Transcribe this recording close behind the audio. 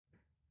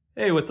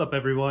Hey, what's up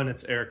everyone?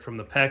 It's Eric from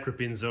the Pack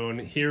Ripping Zone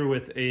here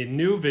with a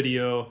new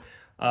video.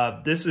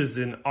 This is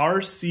an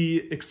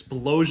RC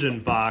Explosion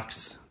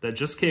box that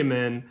just came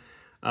in.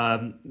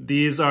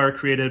 These are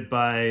created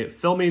by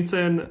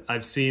Philmington.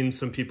 I've seen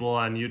some people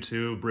on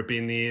YouTube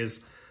ripping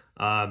these.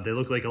 They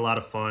look like a lot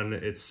of fun.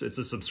 It's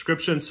a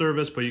subscription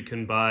service, but you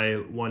can buy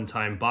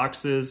one-time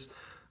boxes.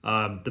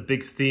 The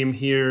big theme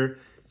here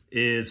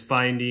is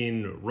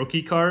finding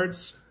rookie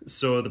cards.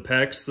 So the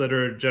packs that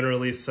are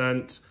generally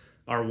sent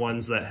are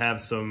ones that have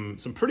some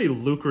pretty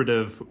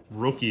lucrative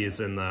rookies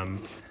in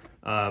them.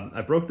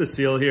 I broke the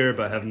seal here,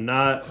 but have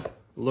not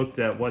looked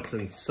at what's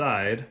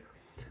inside.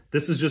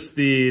 This is just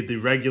the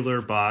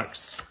regular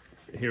box.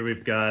 Here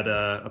we've got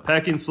a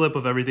packing slip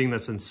of everything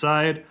that's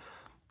inside.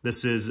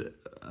 This is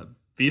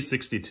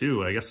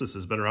V62. I guess this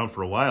has been around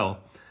for a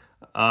while.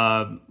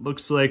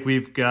 Looks like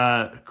we've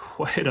got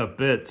quite a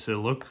bit to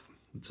look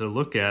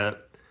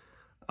at.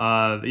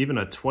 Even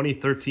a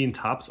 2013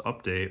 Topps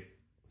update.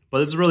 But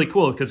this is really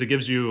cool because it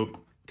gives you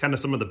kind of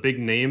some of the big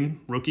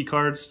name rookie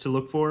cards to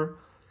look for.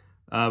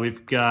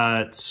 We've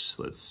got,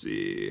 let's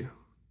see,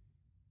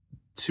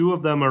 2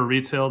 of them are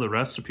retail, the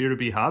rest appear to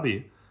be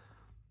hobby.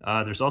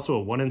 There's also a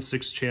 1 in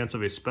 6 chance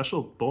of a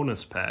special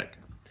bonus pack.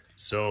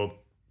 So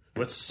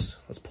let's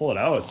pull it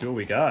out and see what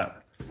we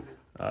got.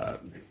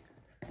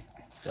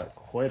 Got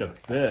quite a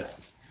bit.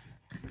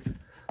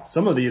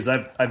 Some of these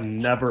I've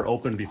never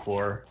opened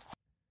before.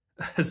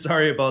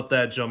 Sorry about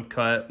that jump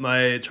cut.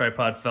 My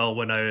tripod fell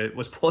when I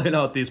was pulling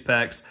out these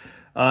packs.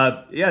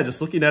 Yeah,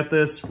 just looking at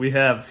this, we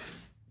have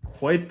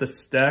quite the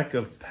stack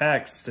of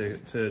packs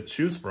to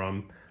choose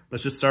from.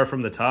 Let's just start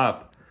from the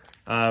top.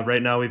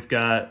 Right now we've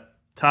got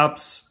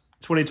Topps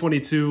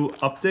 2022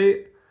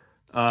 update.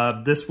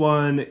 This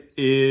one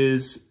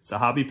it's a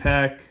hobby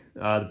pack.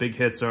 The big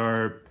hits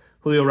are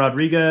Julio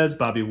Rodriguez,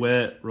 Bobby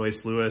Witt,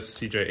 Royce Lewis,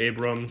 CJ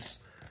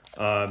Abrams.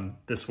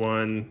 This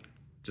one,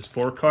 just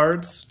 4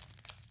 cards.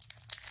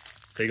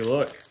 Take a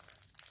look.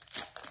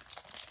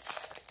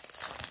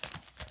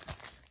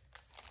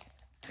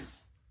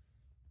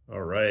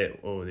 All right.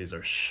 Oh, these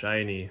are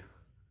shiny.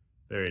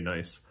 Very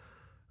nice.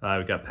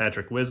 We've got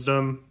Patrick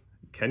Wisdom,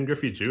 Ken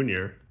Griffey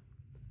Jr.,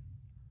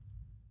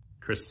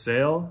 Chris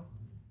Sale,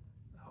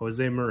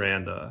 Jose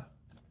Miranda,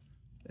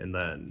 and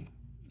then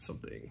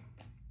some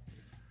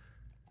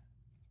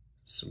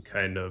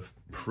kind of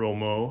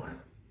promo.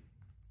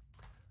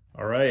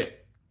 All right.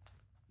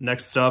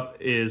 Next up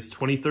is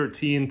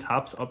 2013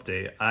 Topps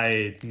update.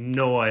 I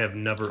know I have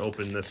never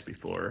opened this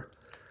before.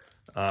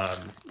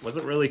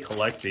 Wasn't really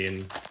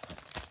collecting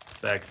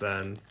back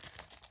then.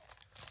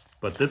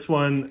 But this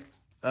one,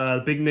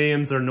 the big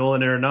names are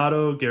Nolan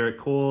Arenado, Garrett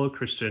Cole,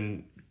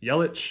 Christian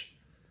Yelich.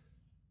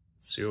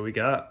 Let's see what we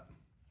got.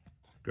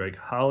 Greg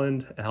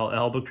Holland, Al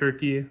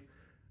Albuquerque.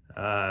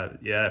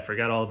 Yeah, I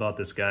forgot all about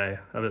this guy.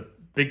 I'm a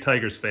big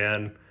Tigers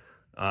fan.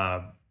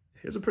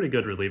 He was a pretty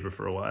good reliever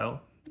for a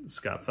while.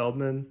 Scott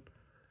Feldman.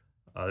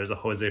 There's a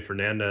Jose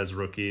Fernandez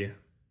rookie.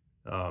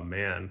 Oh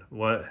man,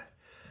 what?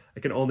 I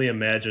can only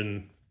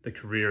imagine the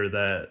career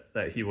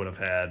that he would have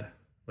had.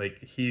 Like,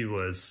 he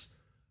was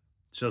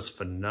just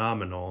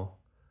phenomenal.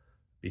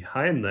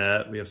 Behind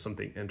that, we have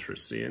something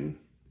interesting.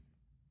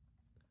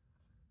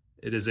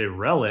 It is a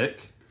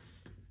relic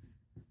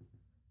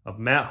of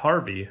Matt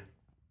Harvey,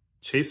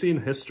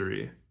 Chasing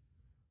History.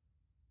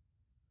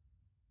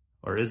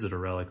 Or is it a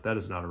relic? That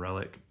is not a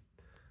relic.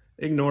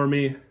 Ignore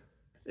me.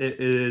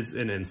 It is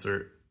an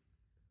insert.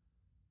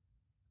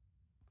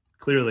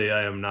 Clearly,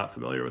 I am not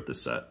familiar with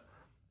this set.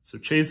 So,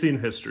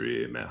 Chasing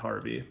History, Matt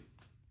Harvey.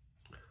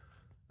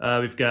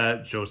 We've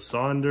got Joe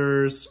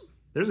Saunders.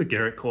 There's a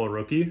Garrett Cole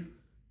rookie.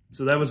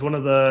 So that was one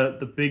of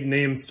the big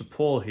names to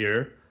pull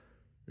here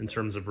in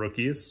terms of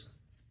rookies.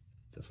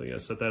 Definitely gotta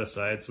set that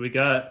aside. So we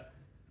got,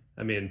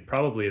 I mean,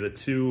 probably the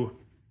two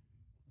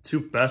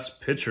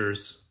best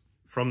pitchers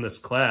from this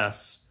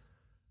class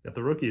that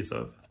the rookies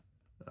of.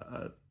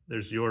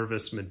 There's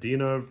Yorvis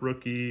Medina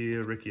rookie,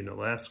 Ricky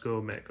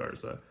Nolasco, Matt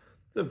Garza.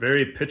 It's a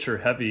very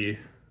pitcher-heavy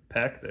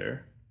pack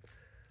there.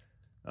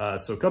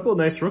 So a couple of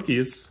nice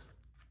rookies.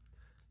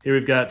 Here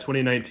we've got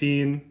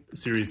 2019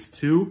 Series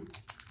 2.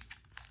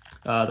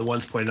 The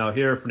ones pointed out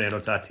here, Fernando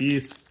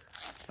Tatis,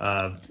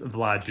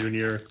 Vlad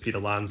Jr., Pete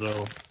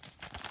Alonso.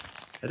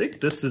 I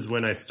think this is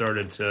when I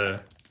started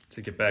to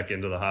get back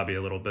into the hobby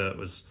a little bit. It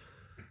was,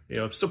 you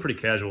know, still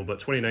pretty casual, but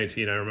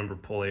 2019, I remember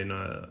pulling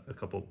a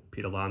couple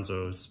Pete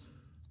Alonsos.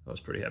 I was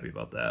pretty happy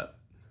about that.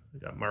 We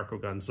got Marco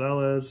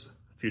Gonzalez,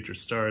 future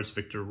stars,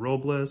 Victor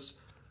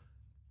Robles,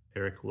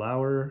 Eric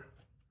Lauer.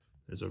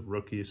 There's a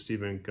rookie,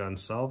 Steven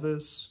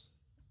Gonsalves.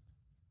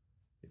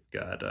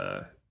 We've got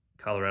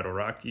Colorado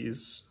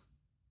Rockies,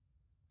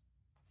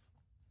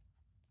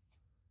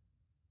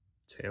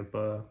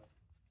 Tampa.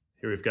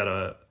 Here we've got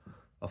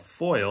a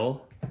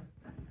foil,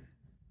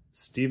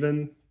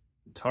 Stephen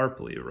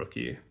Tarpley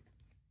rookie.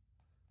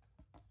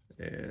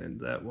 And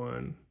that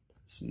one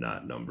is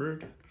not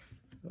numbered.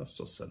 I'll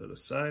still set it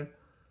aside.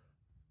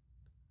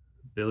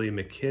 Billy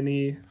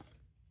McKinney,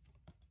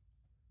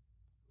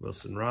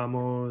 Wilson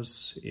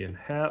Ramos, Ian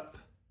Happ,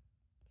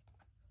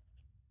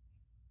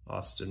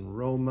 Austin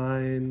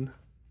Romine.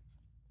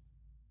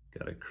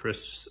 Got a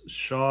Chris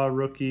Shaw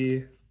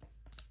rookie.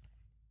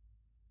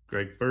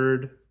 Greg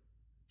Bird.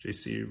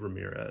 JC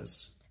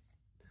Ramirez.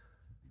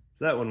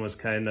 So that one was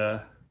kind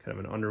of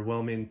an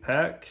underwhelming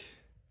pack.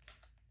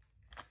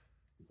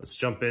 Let's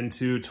jump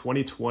into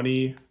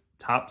 2020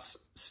 Topps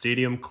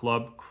Stadium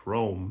Club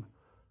Chrome.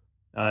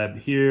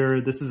 Here,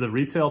 this is a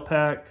retail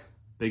pack.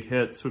 Big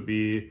hits would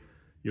be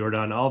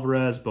Yordan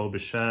Alvarez, Bo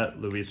Bichette,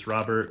 Luis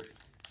Robert.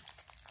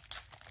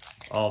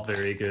 All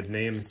very good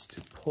names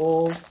to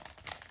pull.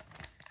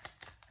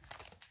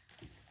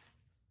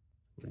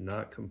 Would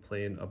not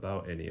complain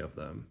about any of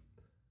them.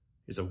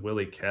 Here's a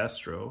Willie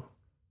Castro.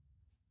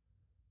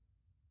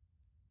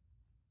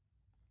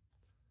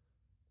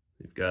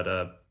 We've got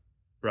a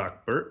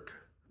Brock Burke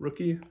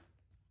rookie.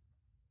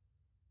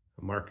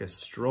 A Marcus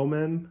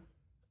Stroman.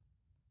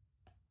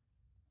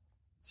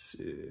 Let's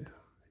see.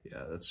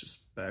 Yeah, that's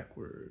just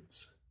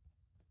backwards.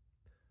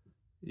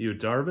 Yu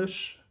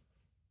Darvish.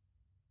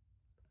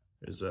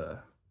 There's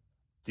a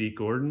D.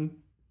 Gordon.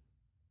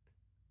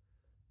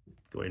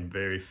 Going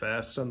very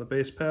fast on the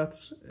base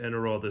paths. And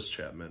Aroldis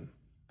Chapman.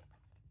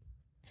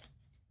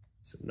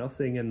 So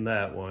nothing in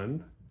that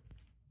one.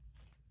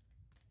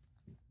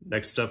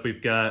 Next up,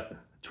 we've got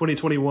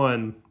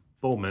 2021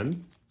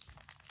 Bowman.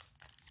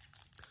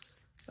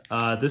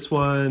 This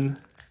one,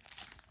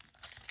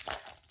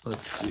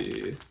 let's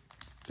see,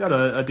 got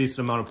a decent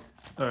amount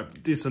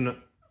of, decent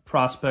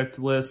prospect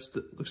list.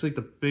 Looks like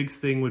the big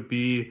thing would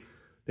be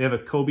they have a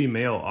Kobe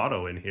Mayo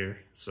auto in here.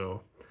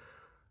 So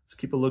let's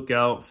keep a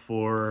lookout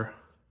for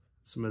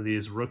some of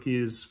these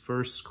rookies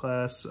first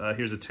class.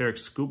 Here's a Tarek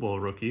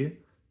Skubal rookie.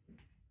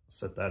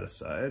 Set that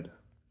aside.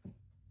 I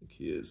think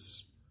he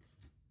is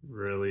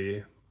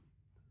really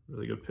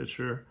good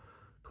pitcher.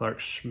 Clark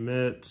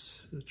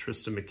Schmidt,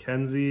 Tristan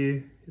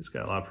McKenzie. He's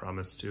got a lot of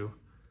promise too.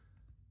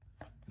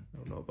 I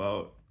don't know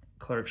about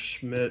Clark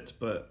Schmidt,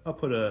 but I'll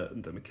put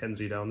the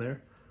McKenzie down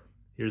there.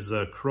 Here's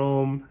a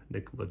Chrome,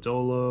 Nick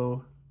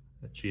Lodolo,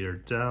 Jeter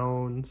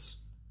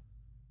Downs,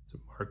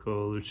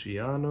 Marco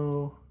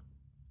Luciano.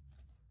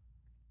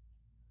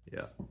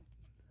 Yeah.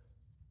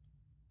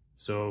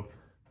 So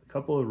a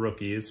couple of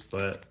rookies,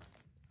 but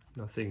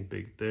nothing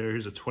big there.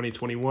 Here's a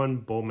 2021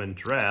 Bowman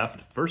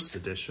Draft, first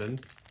edition.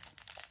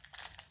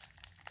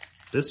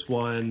 This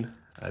one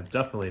I've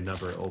definitely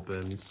never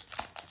opened.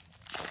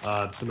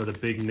 Some of the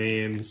big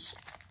names,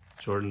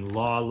 Jordan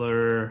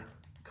Lawler,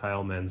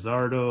 Kyle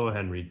Manzardo,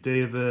 Henry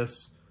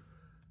Davis.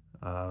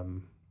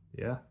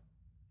 Yeah,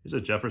 here's a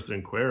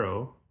Jefferson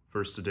Cuero,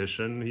 first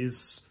edition.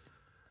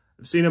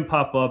 I've seen him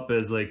pop up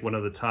as like one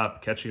of the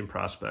top catching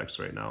prospects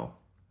right now.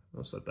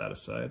 I'll set that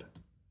aside.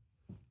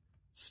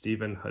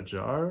 Steven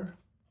Hajar,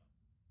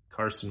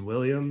 Carson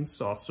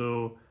Williams,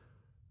 also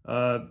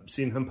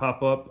seen him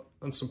pop up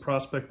on some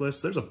prospect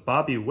lists. There's a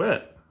Bobby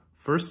Witt,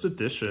 first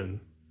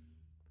edition.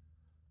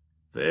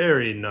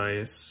 Very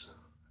nice.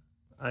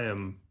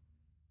 I'm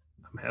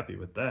happy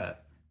with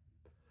that.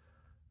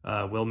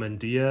 Wilman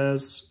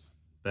Diaz,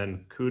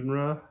 Ben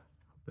Kudra, hope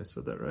I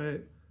said that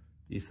right.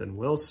 Ethan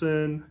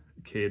Wilson,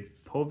 Cade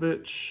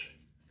Povich,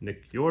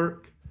 Nick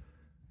York.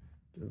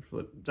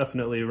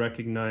 Definitely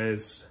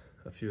recognize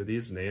a few of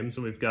these names.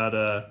 And we've got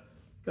a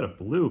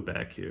blue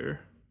back here.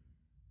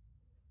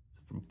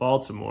 From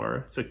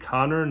Baltimore. It's a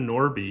Connor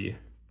Norby.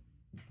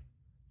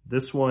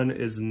 This one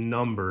is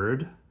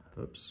numbered,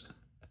 oops,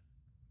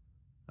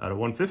 out of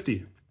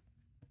 150.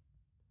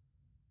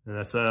 And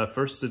that's a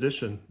first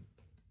edition.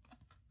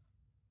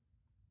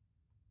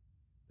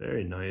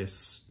 Very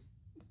nice.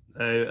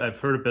 I've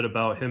heard a bit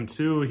about him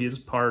too. He's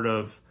part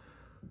of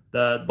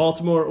the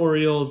Baltimore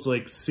Orioles,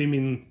 like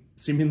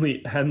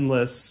seemingly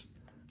endless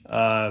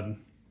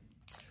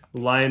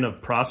line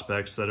of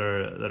prospects that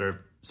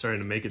are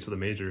starting to make it to the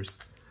majors.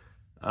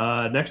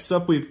 Next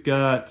up, we've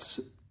got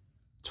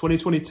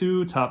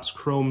 2022 Topps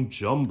Chrome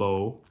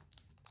Jumbo.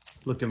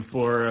 Looking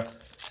for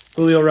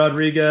Julio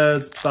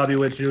Rodriguez, Bobby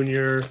Witt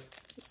Jr.,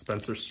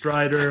 Spencer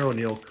Strider,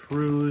 O'Neal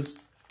Cruz,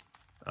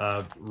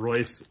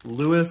 Royce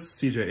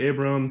Lewis, CJ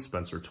Abrams,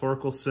 Spencer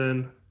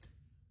Torkelson.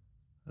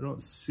 I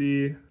don't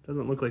see,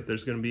 doesn't look like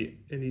there's going to be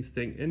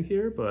anything in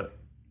here, but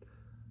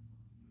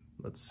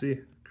let's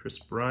see. Chris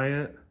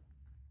Bryant.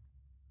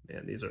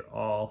 Man, these are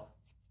all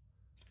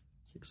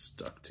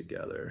stuck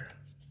together.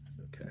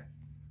 Okay.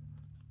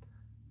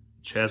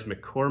 Chas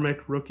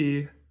McCormick,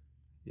 rookie.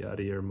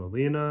 Yadier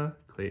Molina,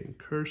 Clayton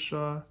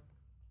Kershaw.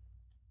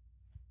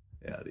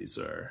 Yeah, these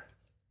are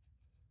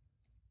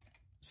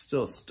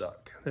still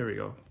stuck. There we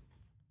go.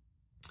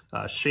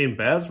 Shane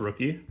Baz,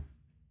 rookie.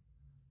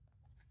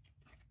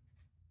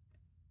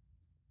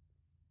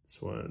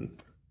 This one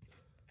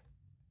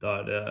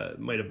thought it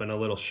might have been a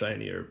little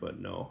shinier, but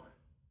no.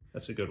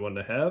 That's a good one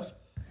to have.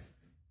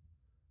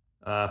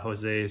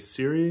 Jose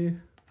Siri,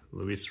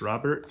 Luis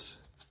Robert.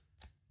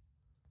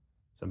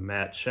 So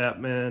Matt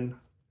Chapman,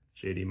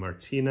 JD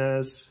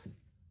Martinez.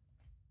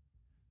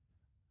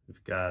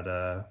 We've got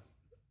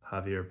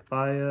Javier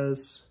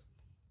Baez,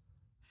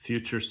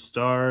 Future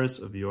Stars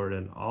of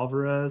Yordan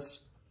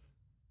Alvarez,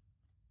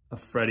 a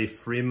Freddie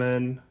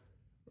Freeman,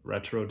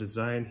 retro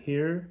design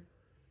here.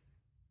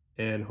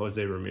 And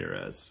Jose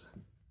Ramirez.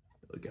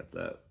 Look at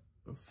that.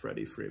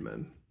 Freddie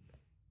Freeman.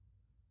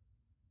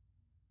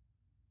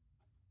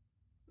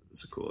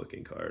 It's a cool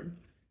looking card.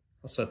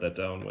 I'll set that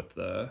down with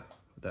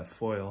that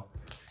foil.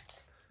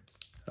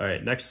 All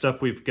right, next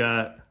up we've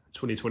got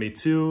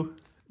 2022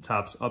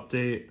 Topps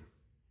Update.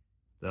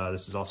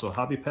 This is also a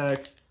hobby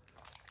pack.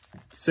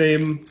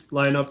 Same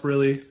lineup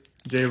really.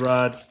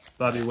 J-Rod,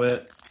 Bobby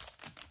Witt,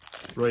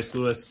 Royce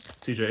Lewis,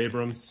 CJ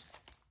Abrams.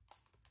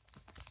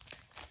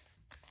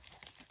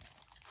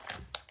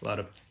 A lot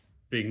of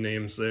big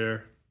names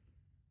there.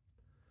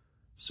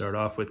 Start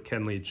off with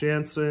Kenley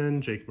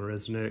Jansen, Jake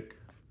Marisnick,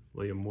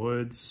 William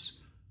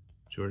Woods,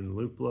 Jordan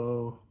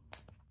Luplow,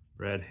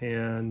 Brad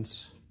Hand.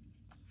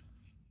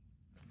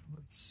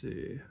 Let's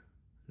see.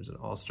 There's an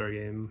All-Star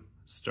Game,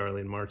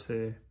 Starling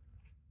Marte.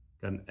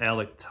 Got an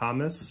Alec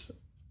Thomas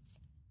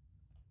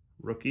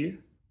rookie.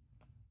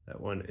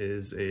 That one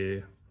is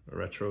a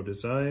retro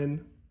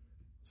design.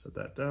 Set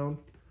that down.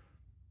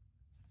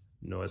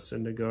 Noah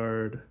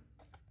Syndergaard.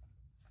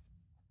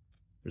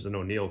 There's an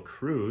O'Neal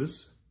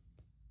Cruz.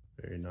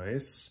 Very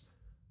nice.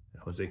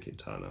 Jose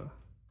Quintana.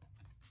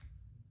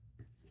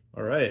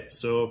 All right,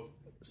 so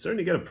starting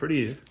to get a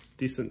pretty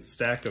decent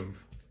stack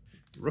of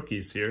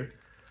rookies here.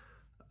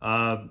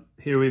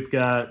 Here we've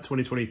got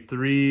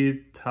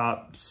 2023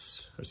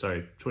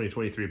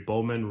 2023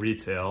 Bowman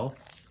Retail.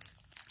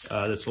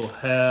 This will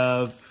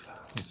have,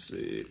 let's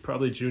see,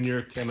 probably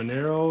Junior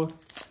Caminero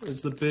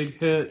is the big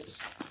hit.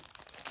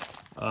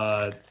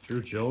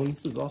 Drew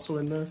Jones is also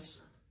in this.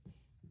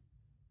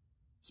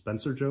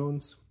 Spencer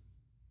Jones.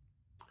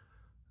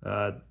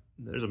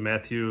 There's a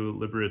Matthew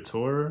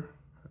Liberatore.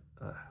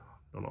 I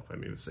don't know if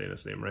I'm even saying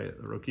his name right.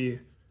 The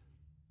rookie.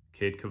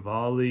 Cade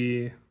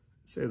Cavalli.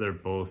 Say they're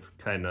both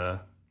kind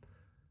of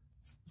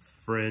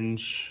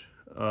fringe.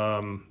 I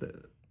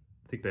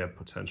think they have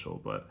potential,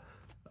 but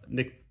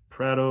Nick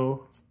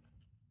Prado,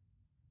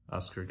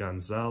 Oscar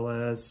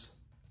Gonzalez.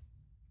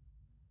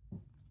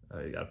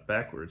 You got a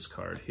backwards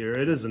card here.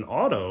 It is an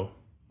auto.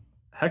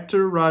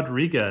 Hector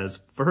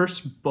Rodriguez,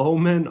 first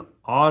Bowman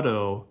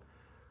auto.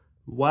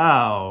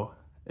 Wow.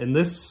 And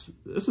this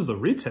is the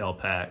retail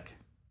pack.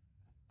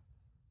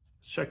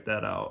 Let's check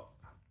that out.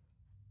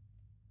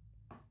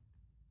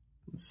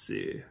 Let's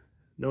see.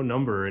 No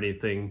number or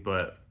anything,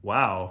 but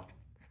wow.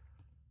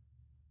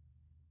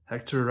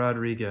 Hector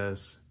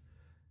Rodriguez.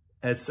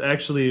 It's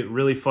actually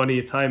really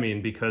funny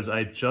timing because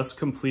I just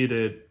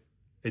completed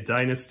a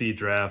dynasty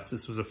draft.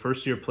 This was a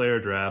first-year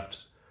player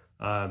draft,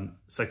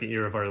 second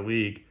year of our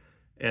league.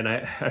 And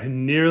I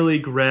nearly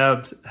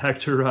grabbed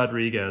Hector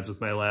Rodriguez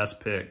with my last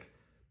pick.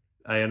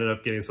 I ended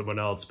up getting someone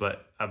else,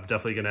 but I'm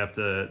definitely going to have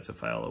to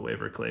file a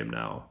waiver claim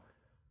now.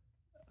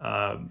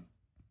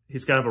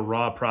 He's kind of a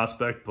raw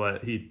prospect,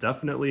 but he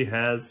definitely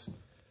has,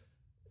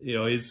 you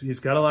know, he's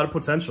got a lot of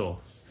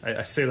potential.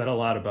 I say that a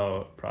lot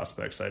about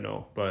prospects, I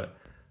know, but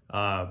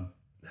I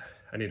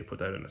need to put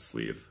that in a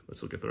sleeve.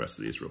 Let's look at the rest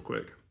of these real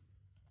quick.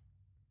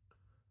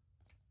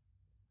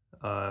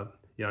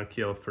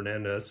 Yanquiel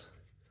Fernandez.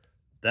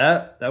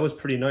 That was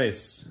pretty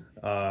nice.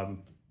 Yeah, I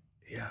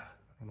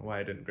don't know why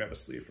I didn't grab a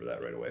sleeve for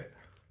that right away.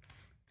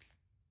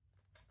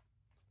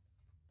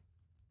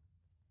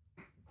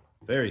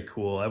 Very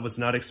cool. I was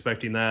not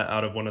expecting that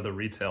out of one of the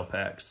retail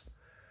packs.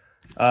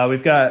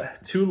 We've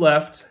got two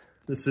left.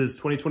 This is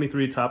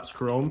 2023 Topps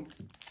Chrome.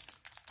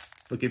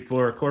 Looking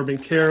for Corbin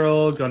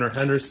Carroll, Gunnar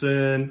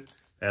Henderson,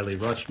 Adley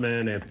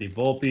Rutschman, Anthony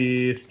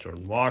Volpe,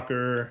 Jordan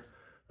Walker.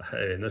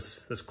 Hey, and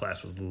this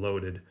class was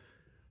loaded.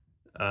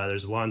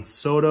 There's Juan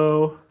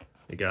Soto.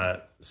 We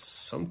got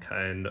some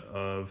kind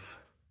of,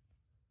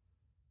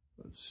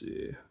 let's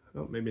see.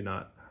 Oh, maybe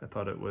not. I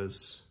thought it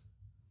was,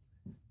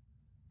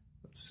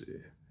 let's see.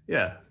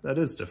 Yeah, that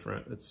is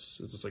different. Is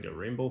this like a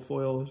rainbow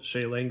foil?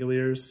 Shea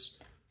Langoliers.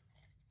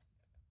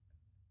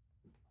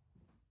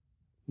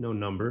 No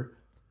number.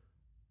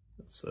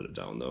 Let's set it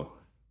down though.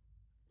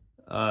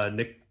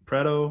 Nick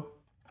Prado.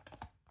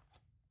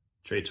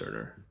 Trey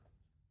Turner.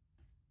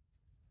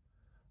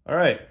 All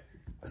right,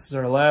 this is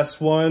our last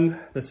one.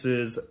 This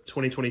is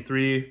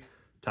 2023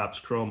 Topps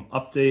Chrome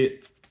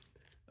Update.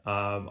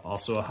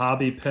 Also a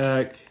hobby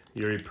pack.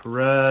 Yuri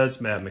Perez,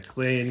 Matt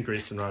McLean,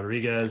 Grayson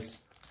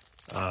Rodriguez,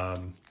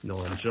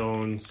 Nolan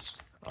Jones.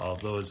 All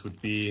of those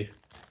would be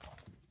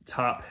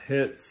top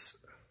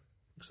hits.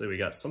 Looks like we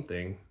got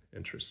something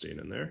interesting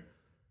in there.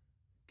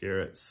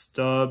 Garrett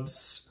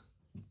Stubbs.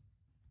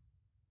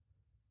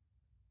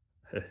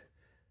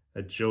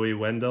 A Joey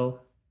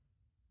Wendell.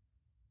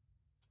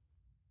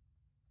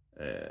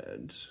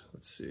 And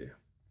let's see.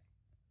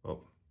 Oh,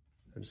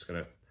 I'm just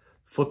going to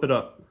flip it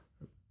up.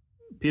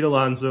 Pete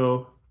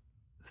Alonso,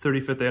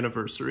 35th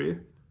anniversary.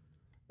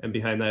 And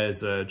behind that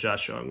is a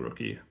Josh Young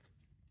rookie.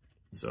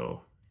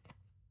 So,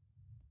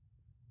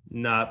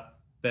 not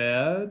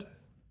bad.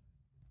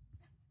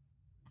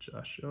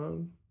 Josh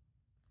Young.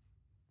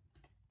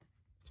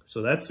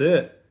 So that's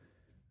it.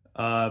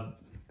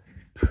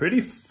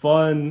 Pretty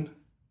fun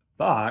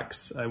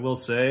box, I will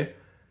say.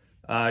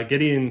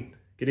 Getting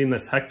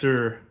this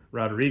Hector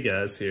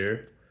Rodriguez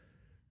here.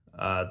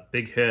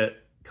 Big hit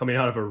coming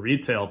out of a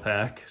retail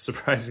pack,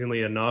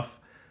 surprisingly enough.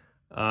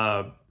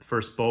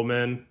 First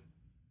Bowman,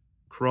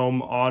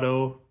 Chrome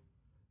Auto.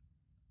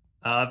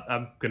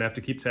 I'm gonna have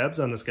to keep tabs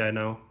on this guy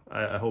now.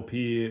 I hope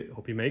he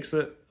makes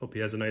it. Hope he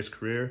has a nice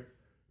career.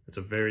 It's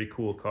a very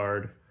cool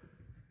card.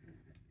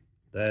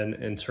 Then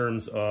in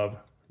terms of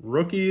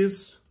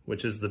rookies,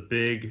 which is the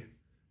big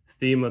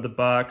theme of the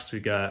box, we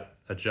got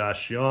a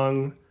Josh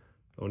Young,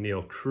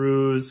 O'Neal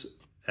Cruz,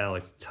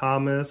 Alec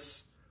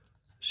Thomas,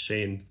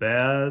 Shane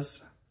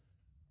Baz,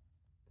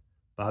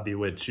 Bobby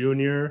Witt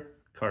Jr.,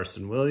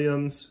 Carson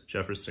Williams,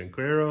 Jefferson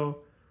Guerrero,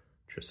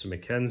 Tristan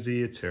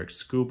McKenzie, Tarek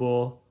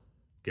Skubal,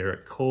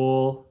 Garrett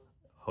Cole,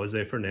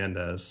 Jose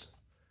Fernandez.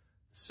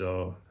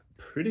 So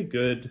pretty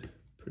good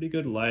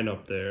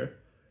lineup there.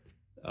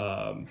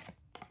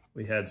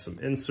 We had some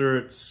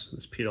inserts.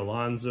 This Pete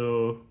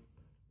Alonso,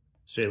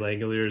 Shea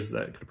Langoliers,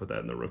 that could put that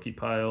in the rookie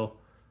pile.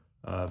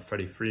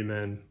 Freddie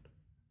Freeman,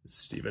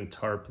 Stephen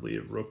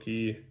Tarpley,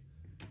 rookie.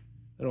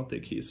 I don't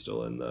think he's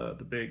still in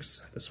the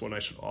bigs. This one I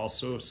should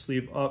also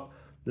sleeve up.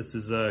 This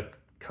is a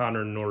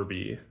Connor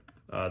Norby.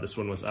 This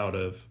one was out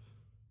of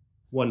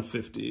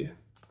 150.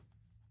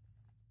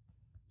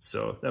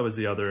 So that was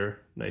the other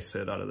nice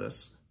hit out of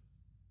this.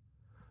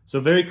 So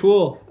very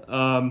cool.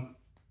 I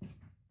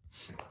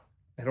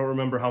don't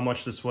remember how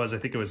much this was. I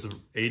think it was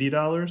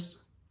 $80.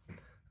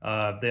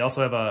 They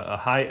also have a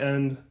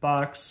high-end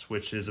box,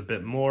 which is a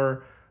bit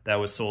more. That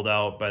was sold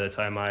out by the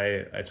time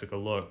I took a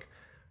look.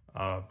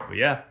 But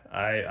yeah,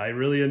 I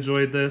really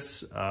enjoyed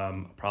this.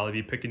 I'll probably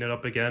be picking it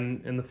up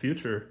again in the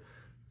future.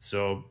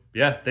 So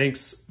yeah,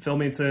 thanks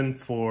Philmington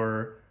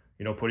for,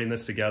 putting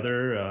this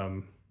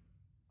together.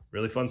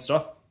 Really fun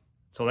stuff.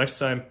 Till next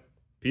time,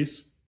 peace.